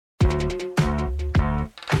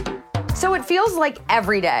So it feels like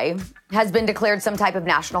every day has been declared some type of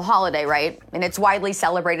national holiday, right? And it's widely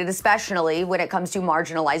celebrated, especially when it comes to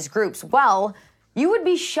marginalized groups. Well, you would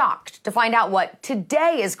be shocked to find out what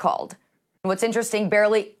today is called. And what's interesting,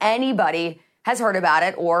 barely anybody has heard about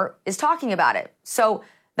it or is talking about it. So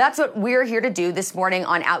that's what we're here to do this morning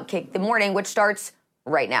on Outkick the Morning, which starts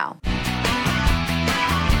right now.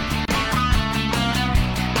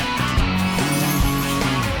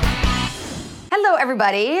 Hello,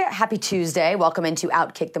 everybody. Happy Tuesday. Welcome into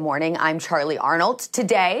Outkick the Morning. I'm Charly Arnold.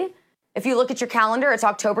 Today, if you look at your calendar, it's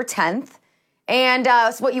October 10th. And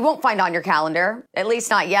it's what you won't find on your calendar, at least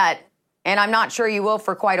not yet. And I'm not sure you will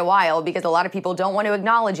for quite a while because a lot of people don't want to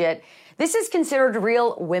acknowledge it. This is considered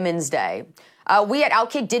Real Women's Day. We at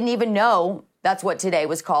Outkick didn't even know that's what today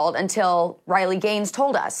was called until Riley Gaines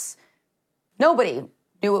told us. Nobody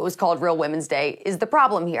knew it was called Real Women's Day is the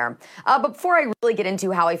problem here. But before I really get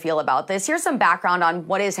into how I feel about this, here's some background on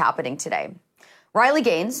what is happening today. Riley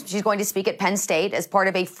Gaines, she's going to speak at Penn State as part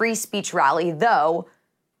of a free speech rally, though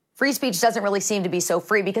free speech doesn't really seem to be so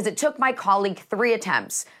free because it took my colleague 3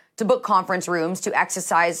 attempts to book conference rooms to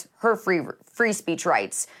exercise her free speech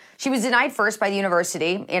rights. She was denied first by the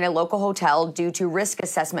university in a local hotel due to risk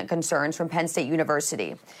assessment concerns from Penn State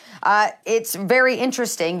University. It's very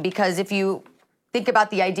interesting because if you think about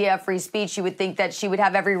the idea of free speech, you would think that she would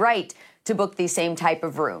have every right to book these same type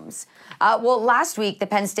of rooms. Well, last week, the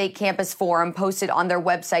Penn State Campus Forum posted on their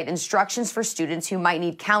website instructions for students who might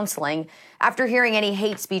need counseling after hearing any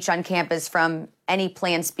hate speech on campus from any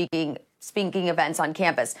planned speaking events on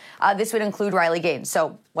campus. This would include Riley Gaines.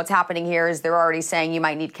 So what's happening here is they're already saying you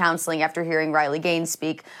might need counseling after hearing Riley Gaines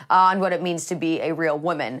speak on what it means to be a real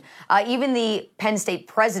woman. Even the Penn State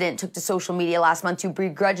president took to social media last month to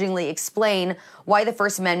begrudgingly explain why the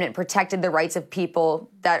First Amendment protected the rights of people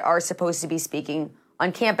that are supposed to be speaking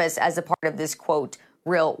on campus as a part of this, quote,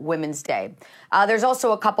 Real Women's Day. There's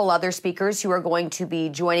also a couple other speakers who are going to be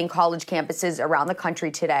joining college campuses around the country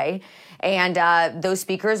today. And those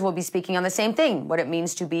speakers will be speaking on the same thing, what it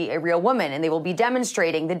means to be a real woman. And they will be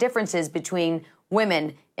demonstrating the differences between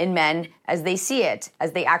women and men as they see it,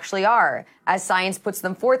 as they actually are, as science puts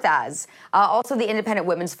them forth as. Also, the Independent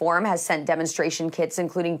Women's Forum has sent demonstration kits,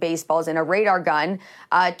 including baseballs and a radar gun,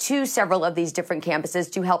 to several of these different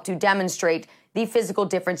campuses to help to demonstrate the physical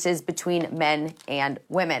differences between men and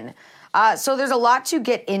women. So there's a lot to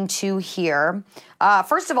get into here.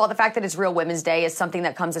 First of all, the fact that it's Real Women's Day is something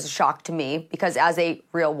that comes as a shock to me because as a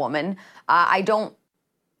real woman, I don't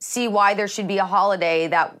see why there should be a holiday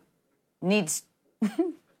that needs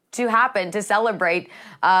to happen to celebrate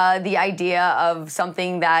the idea of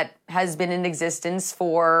something that has been in existence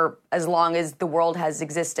for as long as the world has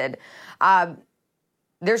existed.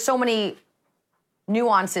 There's so many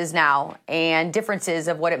nuances now and differences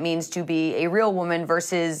of what it means to be a real woman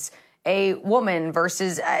versus a woman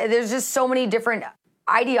versus there's just so many different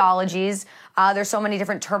ideologies. There's so many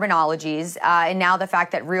different terminologies. And now the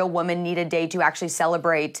fact that real women need a day to actually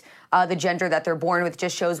celebrate the gender that they're born with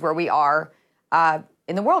just shows where we are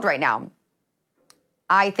in the world right now.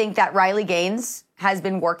 I think that Riley Gaines has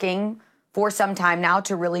been working for some time now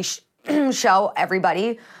to really show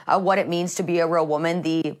everybody what it means to be a real woman,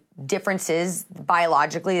 the differences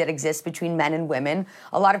biologically that exist between men and women.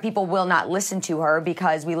 A lot of people will not listen to her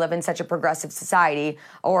because we live in such a progressive society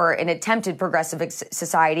or an attempted progressive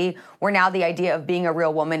society where now the idea of being a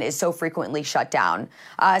real woman is so frequently shut down.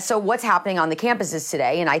 So what's happening on the campuses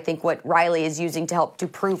today, and I think what Riley is using to help to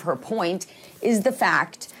prove her point, is the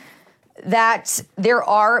fact that there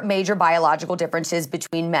are major biological differences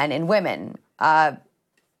between men and women.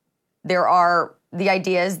 There are the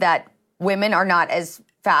ideas that women are not as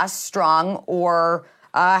fast, strong, or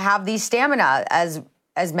have the stamina as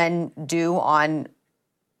men do on,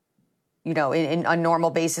 on normal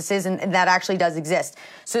bases, and that actually does exist.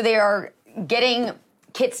 So they are getting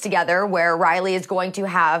kits together where Riley is going to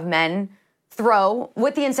have men throw,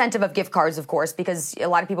 with the incentive of gift cards, of course, because a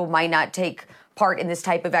lot of people might not take part in this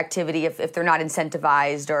type of activity if they're not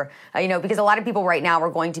incentivized or, because a lot of people right now are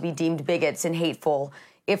going to be deemed bigots and hateful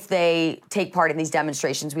if they take part in these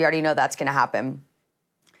demonstrations. We already know that's going to happen.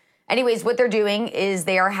 Anyways, what they're doing is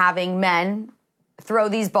they are having men throw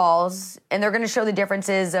these balls, and they're going to show the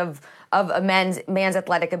differences of a man's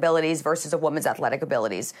athletic abilities versus a woman's athletic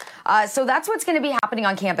abilities. So that's what's going to be happening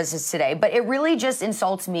on campuses today. But it really just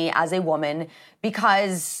insults me as a woman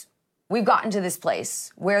because we've gotten to this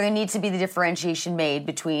place where there needs to be the differentiation made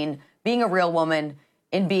between being a real woman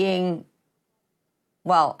and being,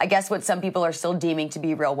 well, I guess what some people are still deeming to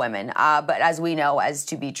be real women, but as we know, as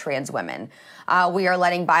to be trans women. We are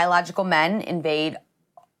letting biological men invade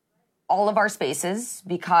all of our spaces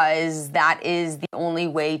because that is the only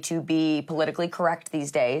way to be politically correct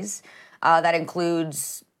these days. That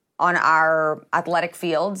includes on our athletic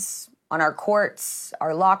fields, on our courts,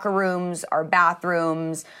 our locker rooms, our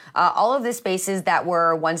bathrooms, all of the spaces that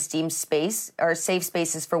were once deemed space or safe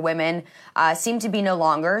spaces for women seem to be no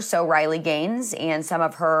longer. So Riley Gaines and some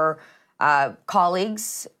of her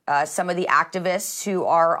colleagues, some of the activists who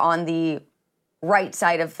are on the right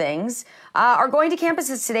side of things, are going to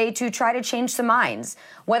campuses today to try to change some minds.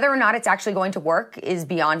 Whether or not it's actually going to work is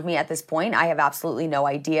beyond me at this point. I have absolutely no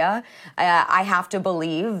idea. I have to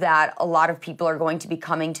believe that a lot of people are going to be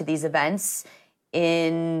coming to these events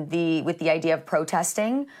with the idea of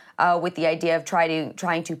protesting, with the idea of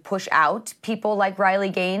trying to push out people like Riley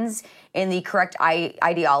Gaines in the correct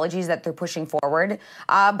ideologies that they're pushing forward.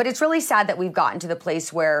 But it's really sad that we've gotten to the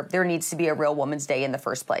place where there needs to be a real Women's Day in the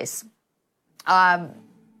first place.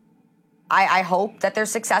 I hope that they're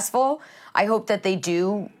successful. I hope that they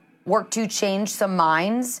do work to change some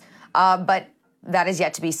minds, but that is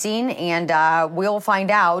yet to be seen, and we'll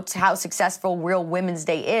find out how successful Real Women's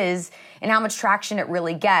Day is and how much traction it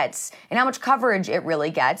really gets and how much coverage it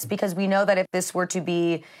really gets, because we know that if this were to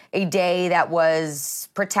be a day that was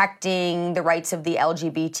protecting the rights of the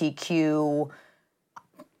LGBTQ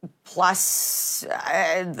plus,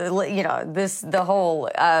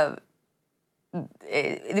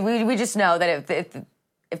 we just know that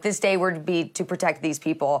if this day were to be to protect these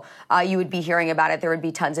people, you would be hearing about it. There would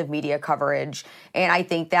be tons of media coverage. And I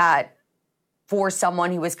think that for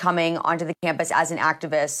someone who was coming onto the campus as an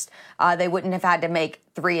activist, they wouldn't have had to make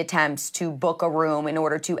 3 attempts to book a room in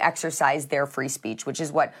order to exercise their free speech, which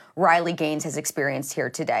is what Riley Gaines has experienced here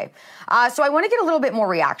today. So I want to get a little bit more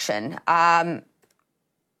reaction.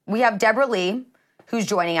 We have Debrah Lee, who's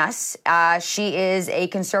joining us. She is a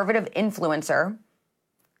conservative influencer,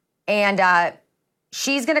 and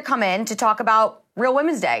she's going to come in to talk about Real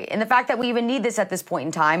Women's Day. And the fact that we even need this at this point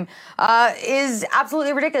in time is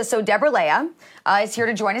absolutely ridiculous. So Debrah Leah is here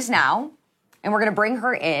to join us now, and we're going to bring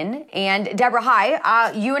her in. And Debrah,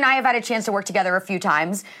 hi. You and I have had a chance to work together a few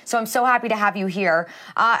times, so I'm so happy to have you here.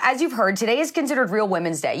 As you've heard, today is considered Real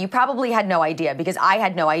Women's Day. You probably had no idea, because I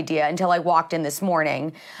had no idea until I walked in this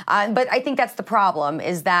morning. But I think that's the problem,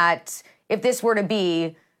 is that if this were to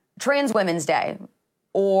be Trans Women's Day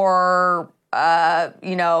or,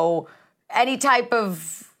 any type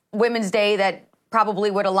of Women's Day that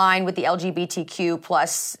probably would align with the LGBTQ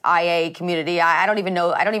plus IA community. I don't even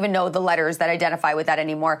know the letters that identify with that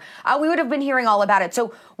anymore. We would have been hearing all about it.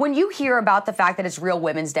 So when you hear about the fact that it's Real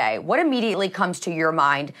Women's Day, what immediately comes to your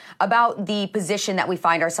mind about the position that we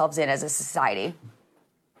find ourselves in as a society?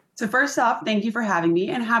 So first off, thank you for having me,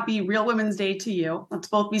 and happy Real Women's Day to you. Let's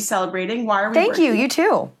both be celebrating. Why are we Thank working? you. You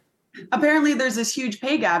too. Apparently there's this huge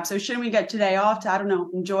pay gap. So shouldn't we get today off to,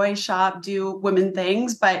 enjoy, shop, do women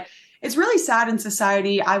things? But it's really sad in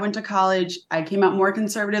society. I went to college. I came out more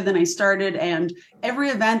conservative than I started. And every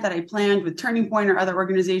event that I planned with Turning Point or other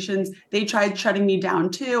organizations, they tried shutting me down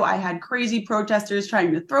too. I had crazy protesters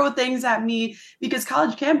trying to throw things at me because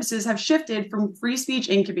college campuses have shifted from free speech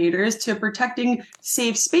incubators to protecting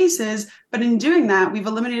safe spaces. But in doing that, we've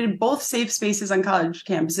eliminated both safe spaces on college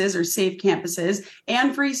campuses, or safe campuses,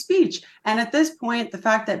 and free speech. And at this point, the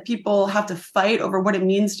fact that people have to fight over what it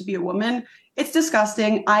means to be a woman, it's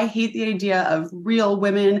disgusting. I hate the idea of real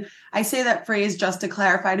women. I say that phrase just to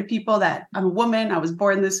clarify to people that I'm a woman. I was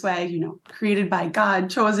born this way, created by God,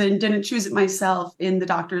 chosen, didn't choose it myself in the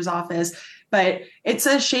doctor's office. But it's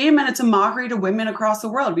a shame, and it's a mockery to women across the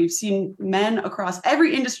world. We've seen men across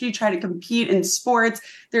every industry try to compete in sports.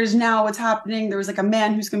 There's now what's happening. There was a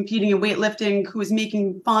man who's competing in weightlifting who was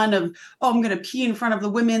making fun of, I'm going to pee in front of the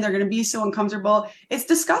women. They're going to be so uncomfortable. It's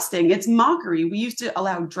disgusting. It's mockery. We used to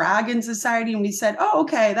allow drag in society, and we said,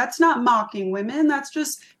 okay, that's not mocking women. That's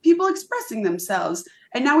just people expressing themselves.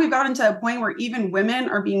 And now we've gotten to a point where even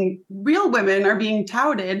real women are being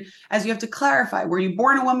touted as you have to clarify. Were you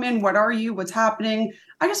born a woman? What are you? What's happening?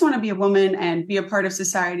 I just want to be a woman and be a part of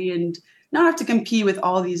society and not have to compete with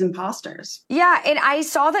all these imposters. Yeah, and I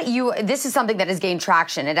saw that this is something that has gained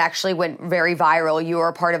traction. It actually went very viral. You were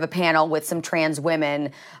a part of a panel with some trans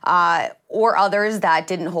women or others that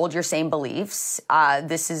didn't hold your same beliefs.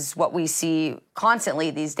 This is what we see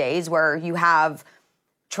constantly these days, where you have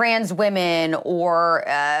trans women or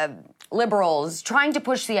liberals trying to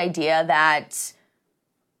push the idea that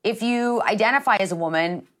if you identify as a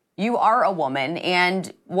woman, you are a woman.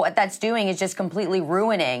 And what that's doing is just completely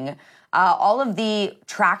ruining all of the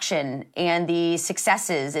traction and the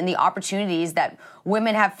successes and the opportunities that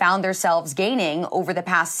women have found themselves gaining over the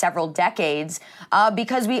past several decades,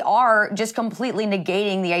 because we are just completely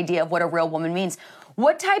negating the idea of what a real woman means.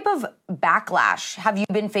 What type of backlash have you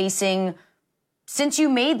been facing since you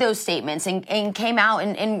made those statements and came out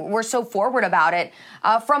and were so forward about it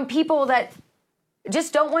from people that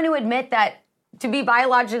just don't want to admit that to be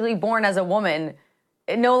biologically born as a woman,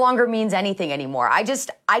 it no longer means anything anymore? I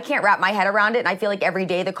can't wrap my head around it. And I feel like every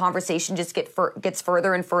day the conversation just gets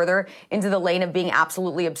further and further into the lane of being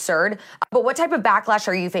absolutely absurd. But what type of backlash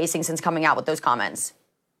are you facing since coming out with those comments?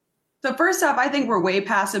 So first off, I think we're way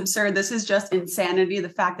past absurd. This is just insanity. The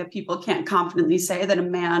fact that people can't confidently say that a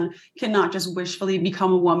man cannot just wishfully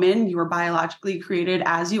become a woman. You are biologically created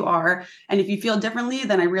as you are. And if you feel differently,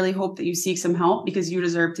 then I really hope that you seek some help, because you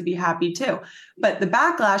deserve to be happy too. But the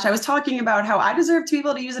backlash, I was talking about how I deserve to be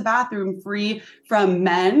able to use a bathroom free from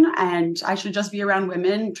men, and I should just be around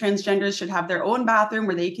women. Transgenders should have their own bathroom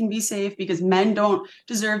where they can be safe, because men don't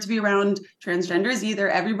deserve to be around transgenders either.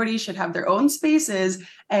 Everybody should have their own spaces.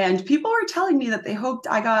 And people are telling me that they hoped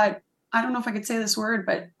I got, I don't know if I could say this word,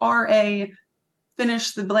 but R.A.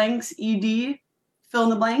 finish the blanks, E.D. fill in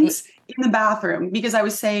the blanks in the bathroom, because I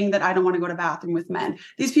was saying that I don't want to go to bathroom with men.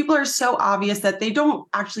 These people are so obvious that they don't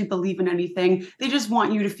actually believe in anything. They just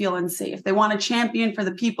want you to feel unsafe. They want to champion for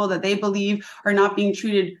the people that they believe are not being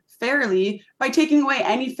treated fairly by taking away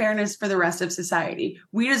any fairness for the rest of society.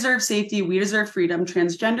 We deserve safety. We deserve freedom.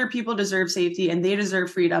 Transgender people deserve safety and they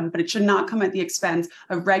deserve freedom, but it should not come at the expense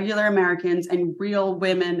of regular Americans and real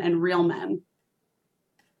women and real men.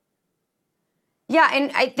 Yeah,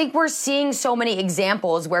 and I think we're seeing so many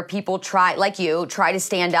examples where people try to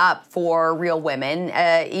stand up for real women,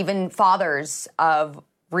 even fathers of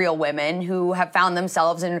real women who have found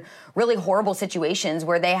themselves in really horrible situations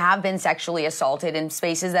where they have been sexually assaulted in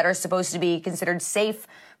spaces that are supposed to be considered safe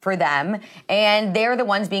for them. And they're the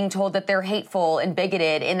ones being told that they're hateful and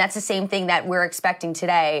bigoted. And that's the same thing that we're expecting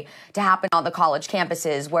today to happen on the college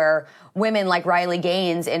campuses, where women like Riley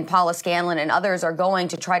Gaines and Paula Scanlon and others are going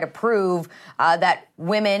to try to prove that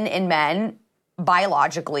women and men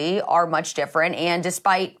biologically are much different. And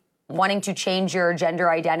despite wanting to change your gender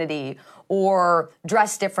identity or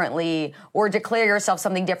dress differently or declare yourself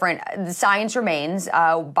something different, the science remains.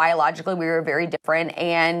 Biologically, we are very different,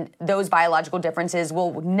 and those biological differences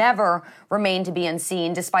will never remain to be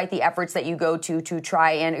unseen, despite the efforts that you go to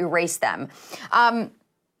try and erase them.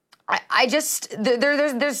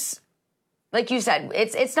 There's like you said,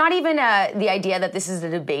 it's not even the idea that this is a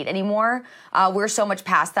debate anymore. We're so much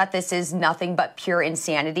past that. This is nothing but pure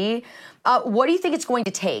insanity. What do you think it's going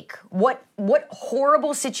to take? What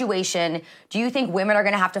horrible situation do you think women are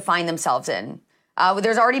going to have to find themselves in?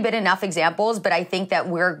 There's already been enough examples, but I think that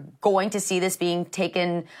we're going to see this being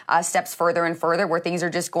taken steps further and further, where things are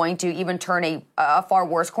just going to even turn a far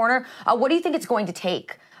worse corner. What do you think it's going to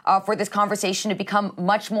take for this conversation to become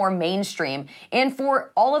much more mainstream, and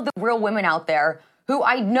for all of the real women out there who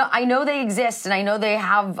I know they exist, and I know they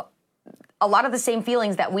have a lot of the same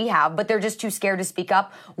feelings that we have, but they're just too scared to speak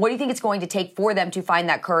up? What do you think it's going to take for them to find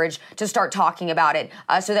that courage to start talking about it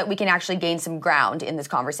so that we can actually gain some ground in this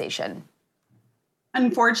conversation?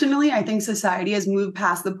 Unfortunately, I think society has moved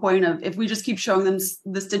past the point of, if we just keep showing them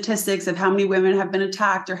the statistics of how many women have been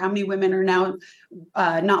attacked, or how many women are now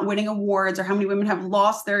not winning awards, or how many women have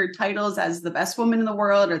lost their titles as the best woman in the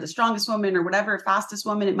world, or the strongest woman, or whatever, fastest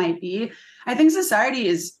woman it might be. I think society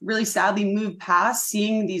is really sadly moved past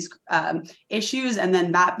seeing these issues and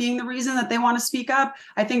then that being the reason that they want to speak up.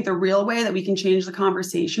 I think the real way that we can change the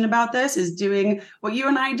conversation about this is doing what you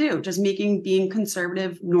and I do, just being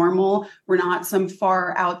conservative normal. We're not some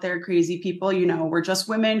far out there crazy people. We're just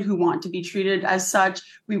women who want to be treated as such.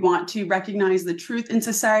 We want to recognize the truth in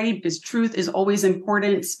society, because truth is always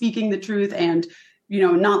important. Speaking the truth and,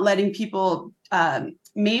 not letting people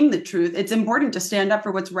maim the truth. It's important to stand up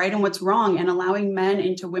for what's right and what's wrong, and allowing men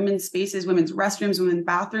into women's spaces, women's restrooms, women's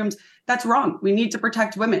bathrooms. That's wrong. We need to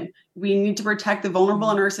protect women. We need to protect the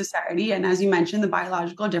vulnerable in our society. And as you mentioned, the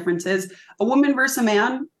biological differences, a woman versus a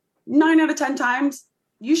man, 9 out of 10 times,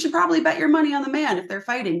 you should probably bet your money on the man if they're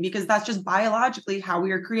fighting, because that's just biologically how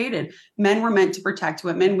we are created. Men were meant to protect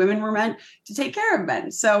women. Women were meant to take care of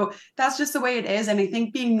men. So that's just the way it is. And I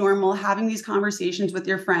think being normal, having these conversations with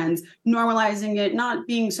your friends, normalizing it, not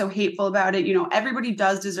being so hateful about it. Everybody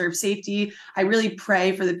does deserve safety. I really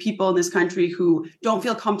pray for the people in this country who don't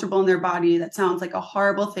feel comfortable in their body. That sounds like a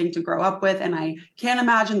horrible thing to grow up with. And I can't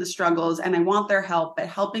imagine the struggles, and I want their help, but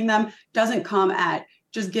helping them doesn't come at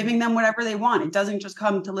just giving them whatever they want. It doesn't just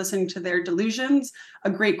come to listening to their delusions. A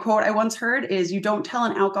great quote I once heard is, you don't tell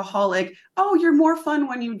an alcoholic, oh, you're more fun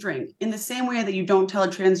when you drink, in the same way that you don't tell a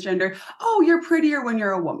transgender, oh, you're prettier when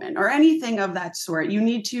you're a woman, or anything of that sort. You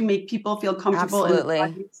need to make people feel comfortable in the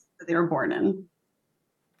bodies that they were born in.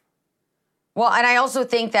 Well, and I also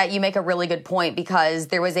think that you make a really good point because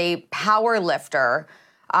there was a power lifter,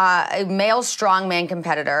 a male strongman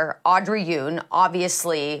competitor, Audrey Yoon,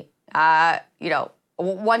 obviously,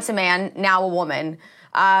 once a man, now a woman,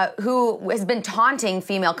 who has been taunting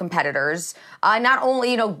female competitors. Not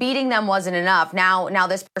only, beating them wasn't enough. Now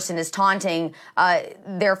this person is taunting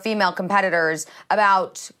their female competitors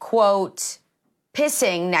about, quote,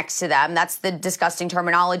 pissing next to them. That's the disgusting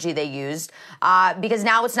terminology they used. Because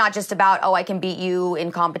now it's not just about, I can beat you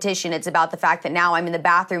in competition. It's about the fact that now I'm in the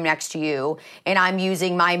bathroom next to you and I'm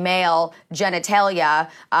using my male genitalia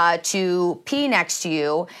to pee next to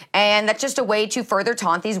you. And that's just a way to further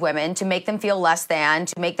taunt these women, to make them feel less than,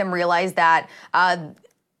 to make them realize that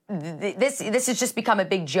this has just become a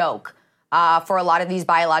big joke. For a lot of these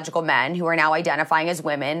biological men who are now identifying as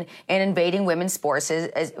women and invading women's sports,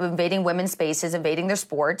 invading women's spaces, invading their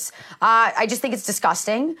sports. I just think it's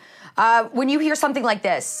disgusting. When you hear something like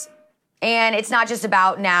this, and it's not just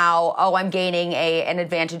about now, I'm gaining an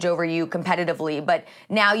advantage over you competitively, but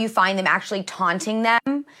now you find them actually taunting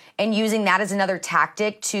them and using that as another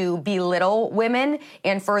tactic to belittle women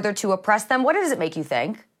and further to oppress them. What does it make you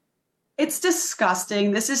think? It's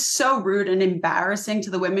disgusting. This is so rude and embarrassing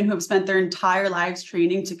to the women who have spent their entire lives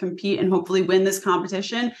training to compete and hopefully win this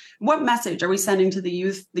competition. What message are we sending to the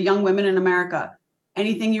youth, the young women in America?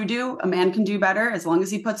 Anything you do, a man can do better as long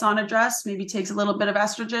as he puts on a dress, maybe takes a little bit of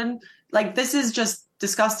estrogen. Like, this is just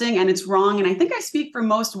disgusting and it's wrong. And I think I speak for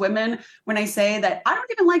most women when I say that I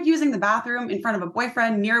don't even like using the bathroom in front of a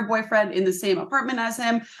boyfriend, near a boyfriend, in the same apartment as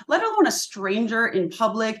him, let alone a stranger in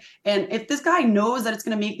public. And if this guy knows that it's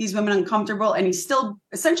going to make these women uncomfortable and he's still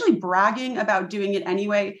essentially bragging about doing it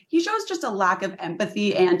anyway, he shows just a lack of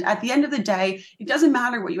empathy. And at the end of the day, it doesn't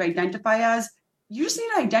matter what you identify as. You just need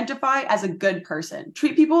to identify as a good person.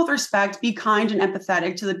 Treat people with respect, be kind and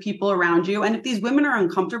empathetic to the people around you. And if these women are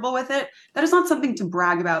uncomfortable with it, that is not something to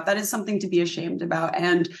brag about. That is something to be ashamed about.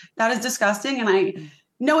 And that is disgusting. And I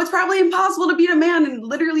know it's probably impossible to beat a man in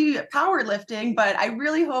literally powerlifting, but I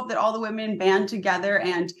really hope that all the women band together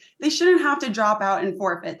and they shouldn't have to drop out and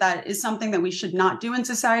forfeit. That is something that we should not do in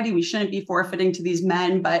society. We shouldn't be forfeiting to these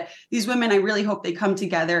men, but these women, I really hope they come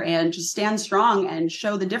together and just stand strong and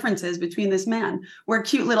show the differences between this man. Wear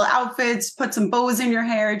cute little outfits, put some bows in your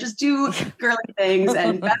hair, just do girly things,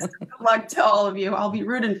 and best of luck to all of you. I'll be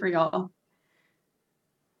rooting for y'all.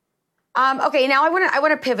 Okay, now I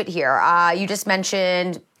want to pivot here. You just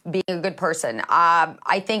mentioned being a good person.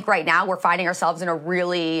 I think right now we're finding ourselves in a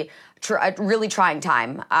really trying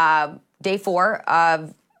time. Day 4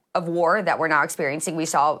 of war that we're now experiencing. We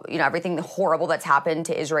saw, everything horrible that's happened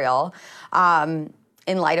to Israel.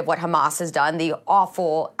 In light of what Hamas has done, the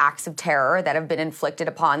awful acts of terror that have been inflicted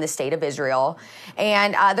upon the state of Israel.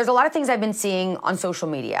 And there's a lot of things I've been seeing on social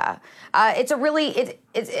media. It's a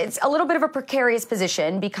little bit of a precarious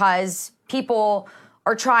position because people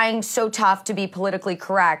are trying so tough to be politically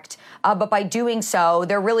correct, but by doing so,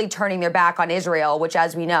 they're really turning their back on Israel, which,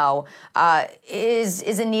 as we know, is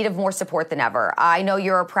in need of more support than ever. I know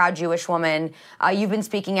you're a proud Jewish woman. You've been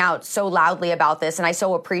speaking out so loudly about this, and I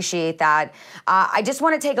so appreciate that. I just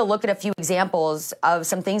want to take a look at a few examples of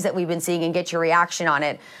some things that we've been seeing and get your reaction on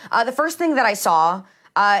it. The first thing that I saw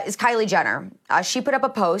is Kylie Jenner. She put up a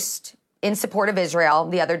post in support of Israel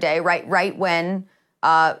the other day, right when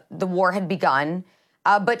the war had begun.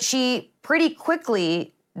 But she pretty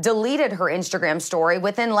quickly deleted her Instagram story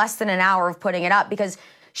within less than an hour of putting it up because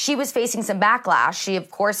she was facing some backlash. She, of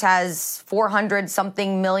course, has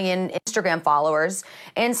 400-something million Instagram followers.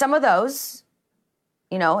 And some of those,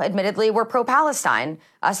 admittedly were pro-Palestine.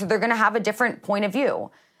 So they're going to have a different point of view.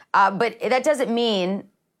 But that doesn't mean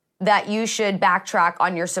that you should backtrack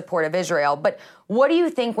on your support of Israel. But what do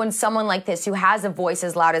you think when someone like this, who has a voice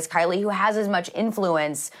as loud as Kylie, who has as much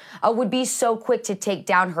influence, would be so quick to take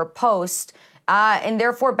down her post and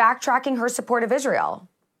therefore backtracking her support of Israel?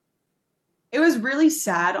 It was really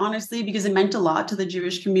sad, honestly, because it meant a lot to the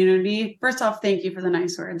Jewish community. First off, thank you for the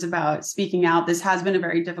nice words about speaking out. This has been a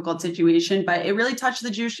very difficult situation, but it really touched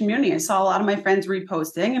the Jewish community. I saw a lot of my friends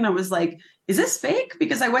reposting and I was like, is this fake?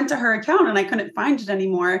 Because I went to her account and I couldn't find it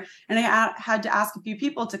anymore. And I had to ask a few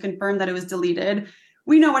people to confirm that it was deleted.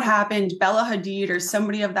 We know what happened. Bella Hadid or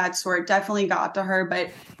somebody of that sort definitely got to her, but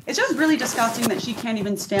it's just really disgusting that she can't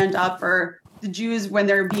even stand up for the Jews when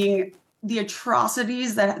they're being the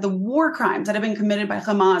atrocities, that the war crimes that have been committed by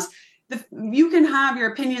Hamas. You can have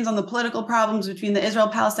your opinions on the political problems between the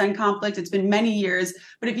Israel-Palestine conflict. It's been many years.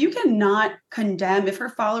 But if you cannot condemn, if her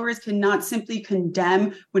followers cannot simply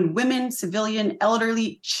condemn when women, civilian,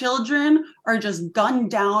 elderly, children are just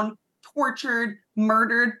gunned down, tortured,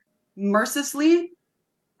 murdered mercilessly,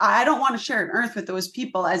 I don't want to share an earth with those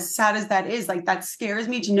people, as sad as that is. Like, that scares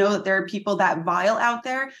me to know that there are people that vile out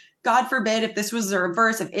there. God forbid if this was the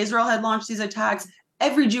reverse, if Israel had launched these attacks,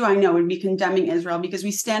 every Jew I know would be condemning Israel, because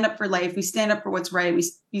we stand up for life. We stand up for what's right.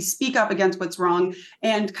 We speak up against what's wrong.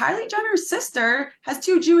 And Kylie Jenner's sister has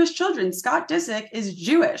 2 Jewish children. Scott Disick is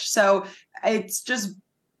Jewish. So it's just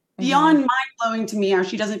beyond mind-blowing to me how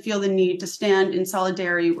she doesn't feel the need to stand in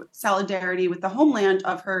solidarity with the homeland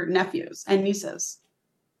of her nephews and nieces.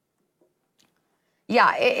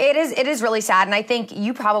 Yeah, it is really sad. And I think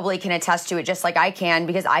you probably can attest to it just like I can,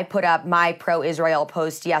 because I put up my pro-Israel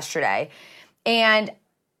post yesterday. And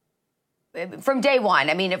from day one,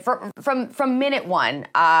 I mean, from minute one,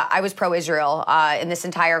 I was pro-Israel in this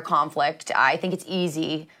entire conflict. I think it's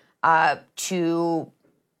easy to,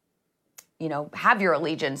 have your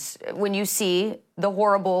allegiance when you see the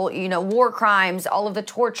horrible, war crimes, all of the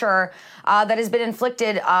torture that has been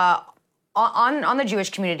inflicted on the Jewish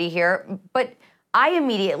community here. But I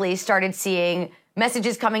immediately started seeing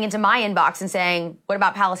messages coming into my inbox and saying, what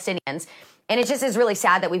about Palestinians? And it just is really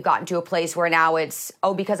sad that we've gotten to a place where now it's,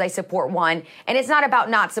 because I support one. And it's not about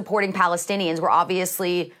not supporting Palestinians. We're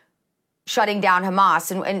obviously shutting down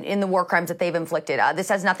Hamas and in the war crimes that they've inflicted. This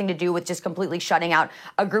has nothing to do with just completely shutting out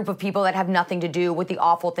a group of people that have nothing to do with the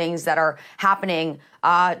awful things that are happening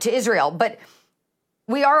to Israel. But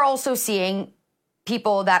we are also seeing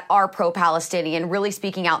people that are pro-Palestinian really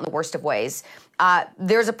speaking out in the worst of ways.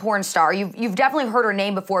 There's a porn star. You've definitely heard her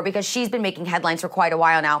name before, because she's been making headlines for quite a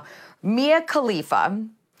while now. Mia Khalifa,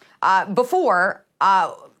 before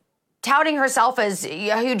touting herself as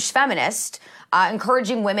a huge feminist,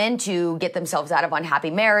 encouraging women to get themselves out of unhappy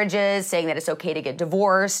marriages, saying that it's okay to get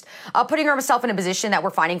divorced, putting herself in a position that we're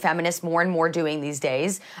finding feminists more and more doing these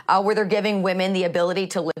days, where they're giving women the ability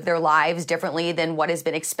to live their lives differently than what has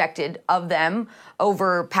been expected of them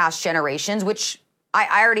over past generations, which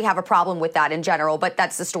I already have a problem with that in general, but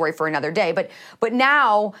that's the story for another day. But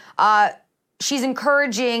now she's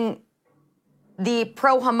encouraging the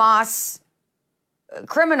pro-Hamas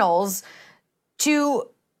criminals to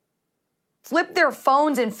flip their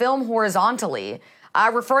phones and film horizontally,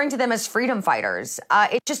 referring to them as freedom fighters.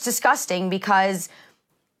 It's just disgusting, because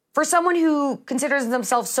for someone who considers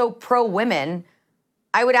themselves so pro-women,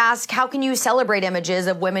 I would ask, how can you celebrate images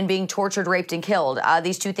of women being tortured, raped, and killed?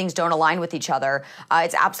 These two things don't align with each other.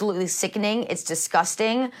 It's absolutely sickening. It's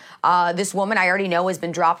disgusting. This woman I already know has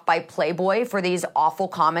been dropped by Playboy for these awful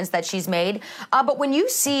comments that she's made. But when you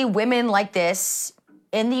see women like this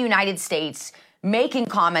in the United States making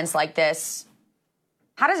comments like this,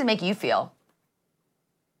 how does it make you feel?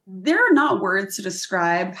 There are not words to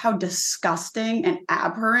describe how disgusting and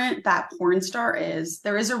abhorrent that porn star is.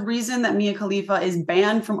 There is a reason that Mia Khalifa is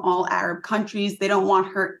banned from all Arab countries. They don't want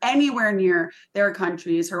her anywhere near their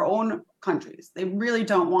countries, her own countries. They really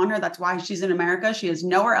don't want her. That's why she's in America. She has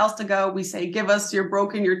nowhere else to go. We say, give us your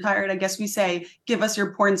broken, you're tired. I guess we say, give us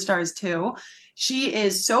your porn stars too. She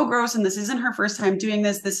is so gross, and this isn't her first time doing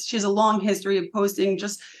this. She has a long history of posting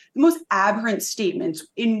just the most aberrant statements.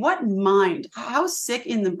 In what mind? How sick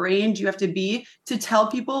in the brain do you have to be to tell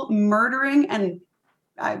people murdering and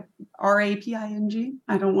raping?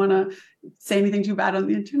 I don't want to say anything too bad on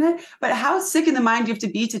the internet, but how sick in the mind do you have to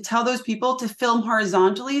be to tell those people to film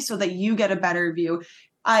horizontally so that you get a better view?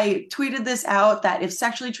 I tweeted this out that if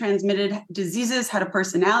sexually transmitted diseases had a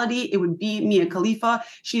personality, it would be Mia Khalifa.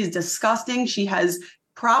 She is disgusting. She has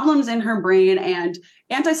problems in her brain, and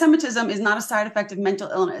anti-Semitism is not a side effect of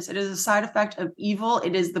mental illness. It is a side effect of evil.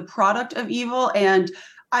 It is the product of evil. And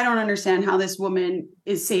I don't understand how this woman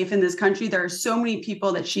is safe in this country. There are so many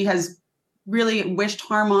people that she has really wished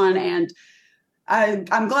harm on, and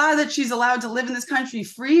I'm glad that she's allowed to live in this country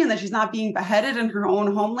free and that she's not being beheaded in her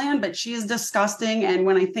own homeland, but she is disgusting. And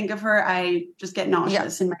when I think of her, I just get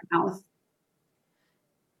nauseous in my mouth.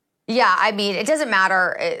 Yeah, I mean, it doesn't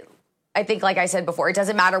matter. I think, like I said before, it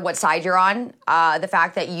doesn't matter what side you're on. The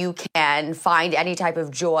fact that you can find any type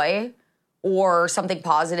of joy or something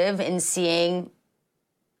positive in seeing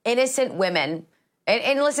innocent women.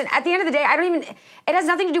 And listen, at the end of the day, it has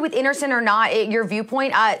nothing to do with innocent or not, your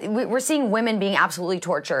viewpoint. We're seeing women being absolutely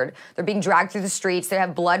tortured. They're being dragged through the streets. They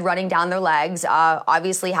have blood running down their legs,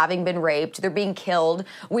 obviously having been raped. They're being killed.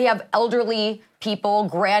 We have elderly people,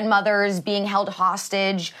 grandmothers being held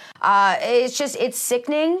hostage. It's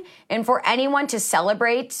sickening. And for anyone to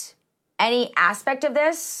celebrate any aspect of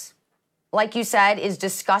this, like you said, is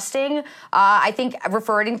disgusting. I think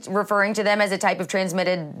referring to them as a type of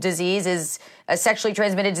transmitted disease is a sexually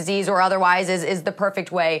transmitted disease or otherwise is the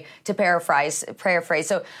perfect way to paraphrase.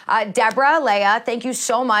 So, Debrah, Leah, thank you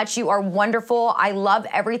so much. You are wonderful. I love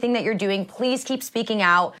everything that you're doing. Please keep speaking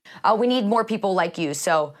out. We need more people like you.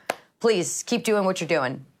 So please keep doing what you're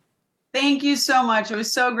doing. Thank you so much. It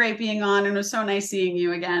was so great being on, and it was so nice seeing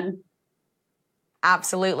you again.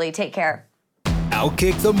 Absolutely. Take care.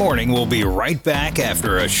 Outkick the Morning will be right back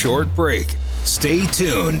after a short break. Stay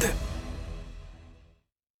tuned.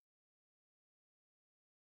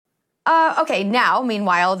 Okay, now,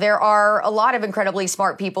 meanwhile, there are a lot of incredibly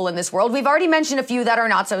smart people in this world. We've already mentioned a few that are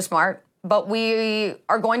not so smart, but we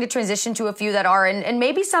are going to transition to a few that are, and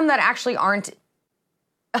maybe some that actually aren't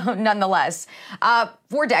nonetheless.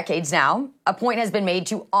 For decades now, a point has been made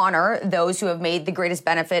to honor those who have made the greatest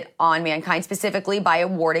benefit on mankind, specifically by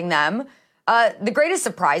awarding them the greatest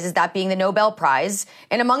surprise is that being the Nobel Prize.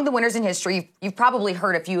 And among the winners in history, you've probably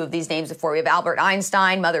heard a few of these names before. We have Albert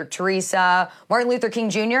Einstein, Mother Teresa, Martin Luther King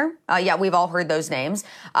Jr. Yeah, we've all heard those names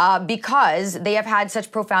because they have had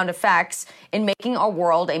such profound effects in making our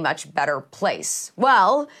world a much better place.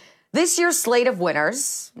 Well, this year's slate of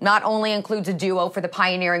winners not only includes a duo for the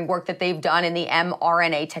pioneering work that they've done in the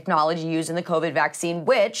mRNA technology used in the COVID vaccine,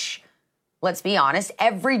 which, let's be honest,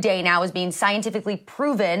 every day now is being scientifically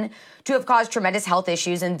proven to have caused tremendous health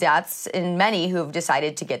issues and deaths in many who have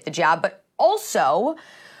decided to get the jab. But also,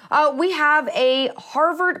 we have a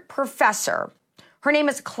Harvard professor. Her name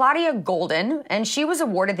is Claudia Golden, and she was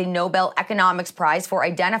awarded the Nobel Economics Prize for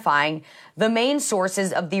identifying the main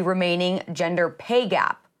sources of the remaining gender pay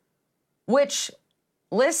gap, which,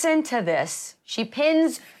 listen to this, she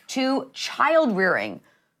pins to child rearing.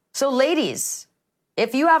 So ladies,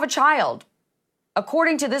 if you have a child,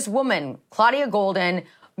 according to this woman, Claudia Golden,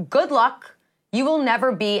 good luck. You will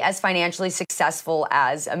never be as financially successful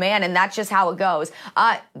as a man, and that's just how it goes.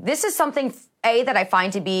 This is something, that I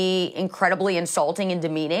find to be incredibly insulting and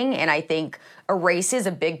demeaning, and I think erases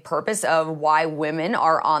a big purpose of why women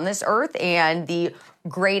are on this earth and the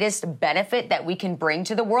greatest benefit that we can bring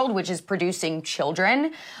to the world, which is producing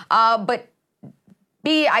children. But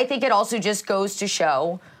B, I think it also just goes to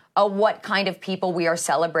show what kind of people we are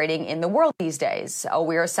celebrating in the world these days.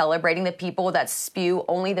 We are celebrating the people that spew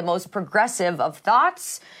only the most progressive of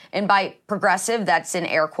thoughts. And by progressive, that's in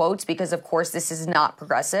air quotes, because of course this is not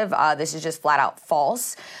progressive. This is just flat out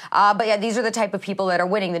false. But yeah, these are the type of people that are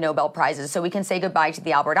winning the Nobel Prizes. So we can say goodbye to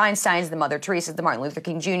the Albert Einsteins, the Mother Teresas, the Martin Luther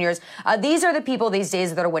King Jr.'s. These are the people these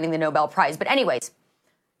days that are winning the Nobel Prize. But anyways,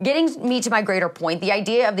 getting me to my greater point, the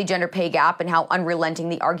idea of the gender pay gap and how unrelenting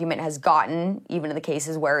the argument has gotten, even in the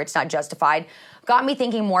cases where it's not justified, got me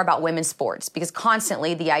thinking more about women's sports, because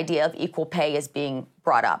constantly the idea of equal pay is being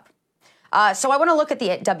brought up. So I want to look at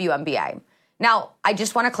the WNBA. Now, I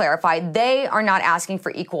just want to clarify, they are not asking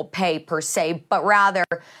for equal pay per se, but rather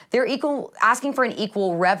they're asking for an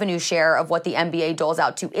equal revenue share of what the NBA doles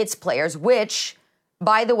out to its players, which,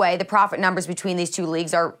 by the way, the profit numbers between these two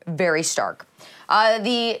leagues are very stark.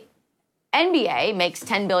 The NBA makes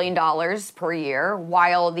 $10 billion per year,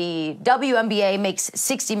 while the WNBA makes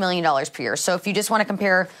 $60 million per year. So if you just want to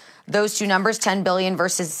compare those two numbers, 10 billion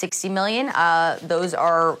versus 60 million, those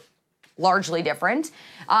are largely different.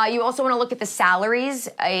 You also want to look at the salaries.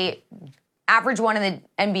 A average one in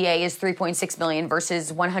the NBA is 3.6 million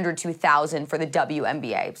versus 102,000 for the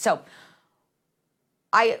WNBA. So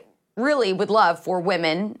I really would love for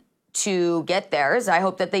women to get theirs. I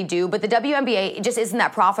hope that they do. But the WNBA just isn't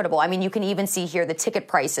that profitable. I mean, you can even see here the ticket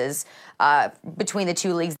prices between the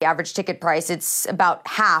two leagues. The average ticket price, it's about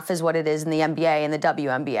half is what it is in the NBA and the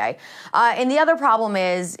WNBA. And the other problem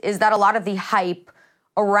is that a lot of the hype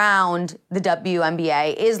around the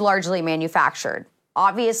WNBA is largely manufactured.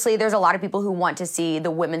 Obviously, there's a lot of people who want to see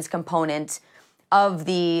the women's component of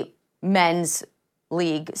the men's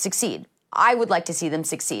league succeed. I would like to see them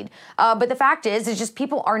succeed. But the fact is just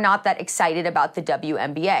people are not that excited about the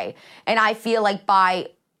WNBA. And I feel like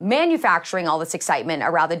by manufacturing all this excitement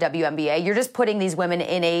around the WNBA, you're just putting these women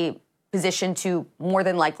in a position to more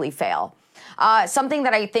than likely fail. Something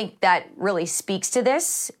that I think that really speaks to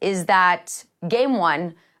this is that Game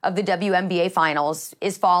 1 of the WNBA Finals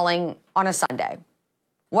is falling on a Sunday.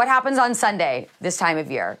 What happens on Sunday this time of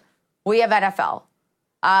year? We have NFL.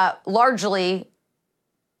 Largely,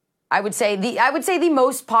 I would say the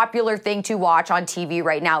most popular thing to watch on TV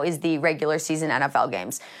right now is the regular season NFL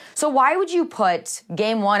games. So why would you put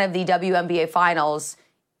Game 1 of the WNBA Finals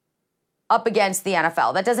up against the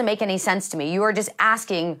NFL? That doesn't make any sense to me. You are just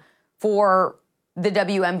asking for the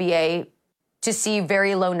WNBA to see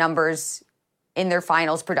very low numbers in their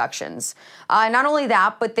finals productions. Not only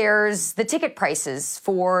that, but there's the ticket prices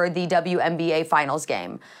for the WNBA finals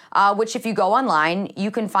game, which if you go online,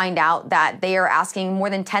 you can find out that they are asking more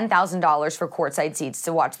than $10,000 for courtside seats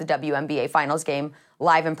to watch the WNBA finals game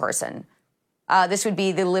live in person. This would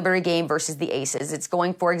be the Liberty game versus the Aces. It's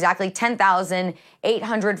going for exactly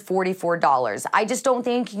 $10,844. I just don't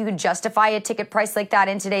think you could justify a ticket price like that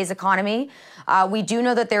in today's economy. We do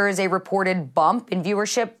know that there is a reported bump in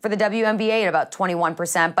viewership for the WNBA at about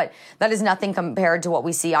 21%, but that is nothing compared to what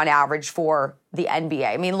we see on average for the NBA.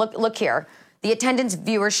 I mean, look here. The attendance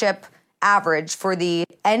viewership average for the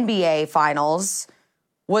NBA finals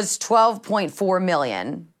was 12.4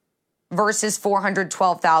 million versus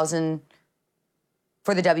 412,000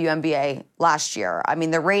 for the WNBA last year. I mean,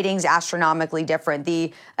 the ratings astronomically different,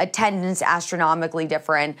 the attendance astronomically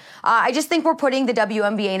different. I just think we're putting the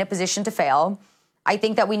WNBA in a position to fail. I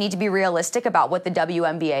think that we need to be realistic about what the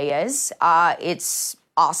WNBA is. It's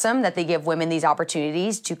awesome that they give women these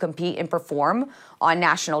opportunities to compete and perform on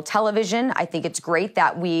national television. I think it's great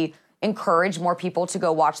that we encourage more people to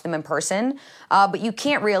go watch them in person. But you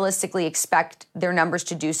can't realistically expect their numbers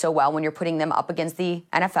to do so well when you're putting them up against the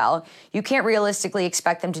NFL. You can't realistically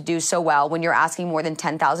expect them to do so well when you're asking more than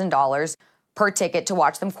 $10,000 per ticket to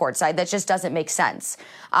watch them courtside. That just doesn't make sense.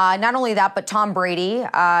 Not only that, but Tom Brady,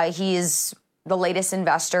 he is the latest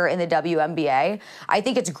investor in the WNBA. I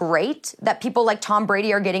think it's great that people like Tom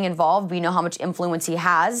Brady are getting involved. We know how much influence he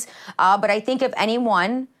has. But I think if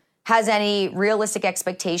anyone has any realistic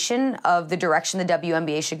expectation of the direction the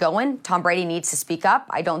WNBA should go in, Tom Brady needs to speak up.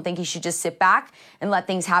 I don't think he should just sit back and let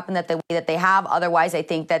things happen the way that they have. Otherwise, I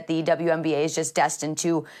think that the WNBA is just destined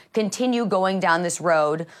to continue going down this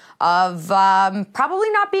road of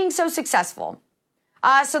probably not being so successful.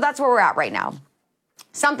 So that's where we're at right now.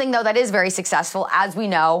 Something, though, that is very successful, as we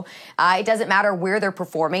know, it doesn't matter where they're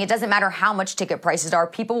performing. It doesn't matter how much ticket prices are.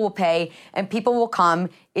 People will pay and people will come,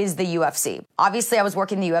 is the UFC. Obviously, I was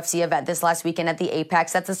working the UFC event this last weekend at the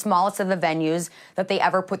Apex. That's the smallest of the venues that they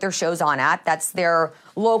ever put their shows on at. That's their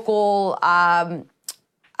local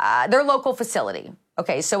facility.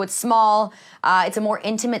 Okay, so it's small. It's a more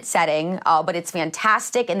intimate setting, but it's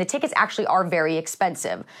fantastic. And the tickets actually are very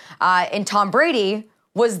expensive. And Tom Brady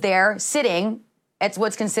was there sitting. It's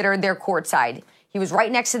what's considered their courtside. He was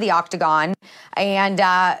right next to the octagon. And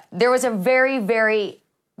there was a very, very,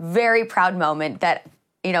 very proud moment that,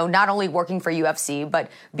 you know, not only working for UFC,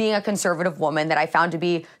 but being a conservative woman that I found to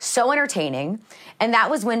be so entertaining. And that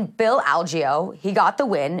was when Bill Algeo, he got the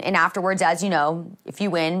win. And afterwards, as you know, if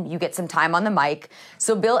you win, you get some time on the mic.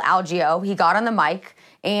 So Bill Algeo, he got on the mic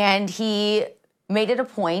and he made it a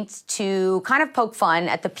point to kind of poke fun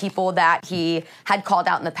at the people that he had called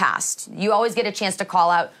out in the past. You always get a chance to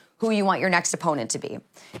call out who you want your next opponent to be.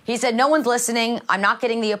 He said, no one's listening. I'm not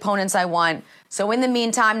getting the opponents I want. So in the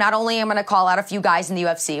meantime, not only am I going to call out a few guys in the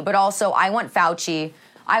UFC, but also I want Fauci.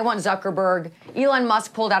 I want Zuckerberg. Elon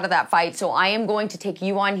Musk pulled out of that fight. So I am going to take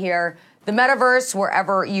you on here, the metaverse,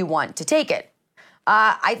 wherever you want to take it.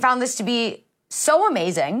 I found this to be so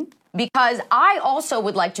amazing because I also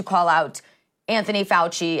would like to call out Anthony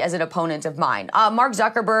Fauci as an opponent of mine. Mark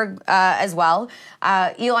Zuckerberg as well.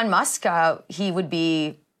 Elon Musk, he would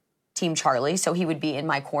be Team Charly, so he would be in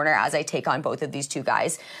my corner as I take on both of these two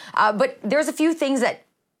guys. But there's a few things that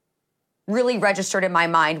really registered in my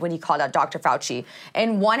mind when he called out Dr. Fauci.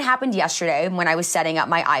 And one happened yesterday when I was setting up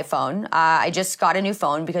my iPhone. I just got a new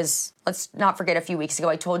phone because, let's not forget, a few weeks ago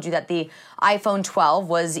I told you that the iPhone 12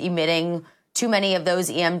 was emitting too many of those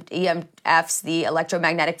EMFs, the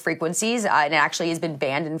electromagnetic frequencies, and it actually has been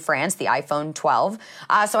banned in France, the iPhone 12.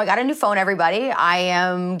 So I got a new phone, everybody. I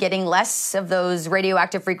am getting less of those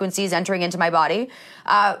radioactive frequencies entering into my body.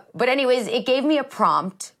 But anyways, it gave me a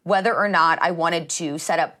prompt whether or not I wanted to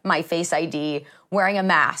set up my Face ID wearing a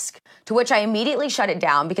mask, to which I immediately shut it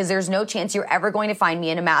down because there's no chance you're ever going to find me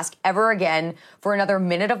in a mask ever again for another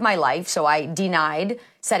minute of my life. So I denied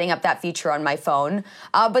setting up that feature on my phone.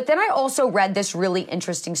 But then I also read this really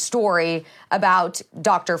interesting story about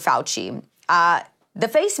Dr. Fauci. The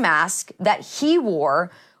face mask that he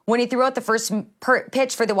wore when he threw out the first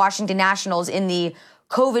pitch for the Washington Nationals in the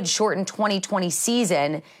COVID-shortened 2020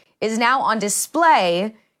 season is now on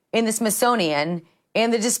display in the Smithsonian.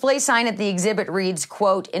 And the display sign at the exhibit reads,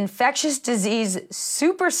 quote, infectious disease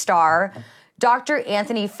superstar Dr.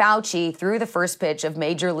 Anthony Fauci threw the first pitch of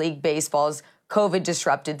Major League Baseball's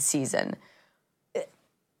COVID-disrupted season.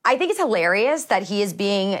 I think it's hilarious that he is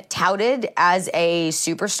being touted as a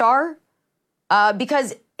superstar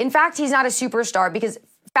because, in fact, he's not a superstar because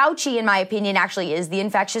Fauci, in my opinion, actually is the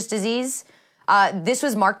infectious disease. This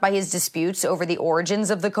was marked by his disputes over the origins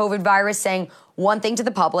of the COVID virus, saying one thing to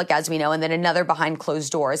the public, as we know, and then another behind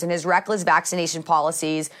closed doors. And his reckless vaccination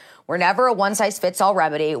policies were never a one-size-fits-all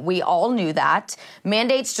remedy. We all knew that.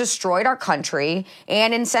 Mandates destroyed our country.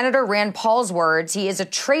 And in Senator Rand Paul's words, he is a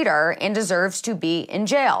traitor and deserves to be in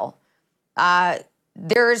jail.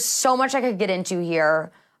 There's so much I could get into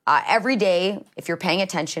here. Every day, if you're paying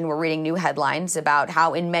attention, we're reading new headlines about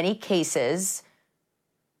how in many cases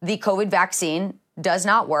the COVID vaccine does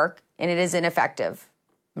not work and it is ineffective.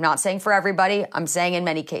 I'm not saying for everybody. I'm saying in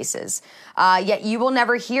many cases. Yet you will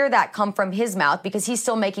never hear that come from his mouth because he's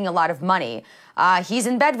still making a lot of money. He's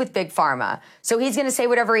in bed with Big Pharma, so he's going to say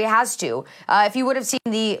whatever he has to. If you would have seen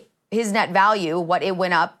his net value, what it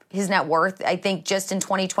went up, his net worth, I think just in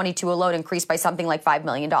 2022 alone increased by something like $5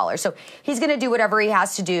 million. So he's going to do whatever he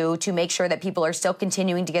has to do to make sure that people are still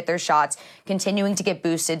continuing to get their shots, continuing to get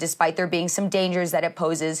boosted, despite there being some dangers that it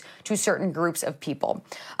poses to certain groups of people.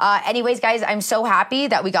 Anyways, guys, I'm so happy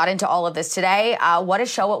that we got into all of this today. What a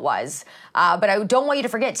show it was. But I don't want you to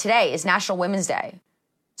forget, today is National Women's Day.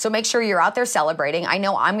 So make sure you're out there celebrating. I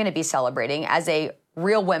know I'm going to be celebrating as a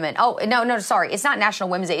real women. Oh, no, sorry. It's not National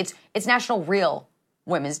Women's Day. It's National Real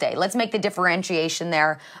Women's Day. Let's make the differentiation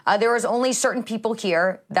there. There is only certain people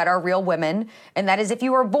here that are real women, and that is if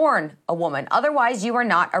you were born a woman. Otherwise, you are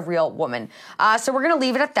not a real woman. So we're going to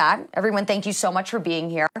leave it at that. Everyone, thank you so much for being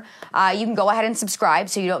here. You can go ahead and subscribe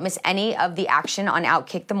so you don't miss any of the action on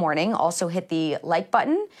Outkick the Morning. Also hit the like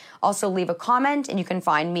button. Also leave a comment, and you can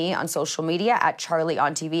find me on social media at Charly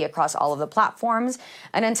on TV across all of the platforms.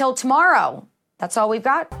 And until tomorrow, that's all we've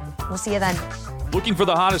got. We'll see you then. Looking for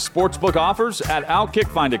the hottest sportsbook offers? At Outkick,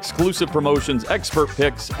 find exclusive promotions, expert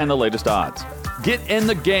picks, and the latest odds. Get in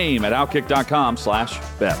the game at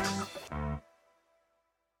Outkick.com/bet.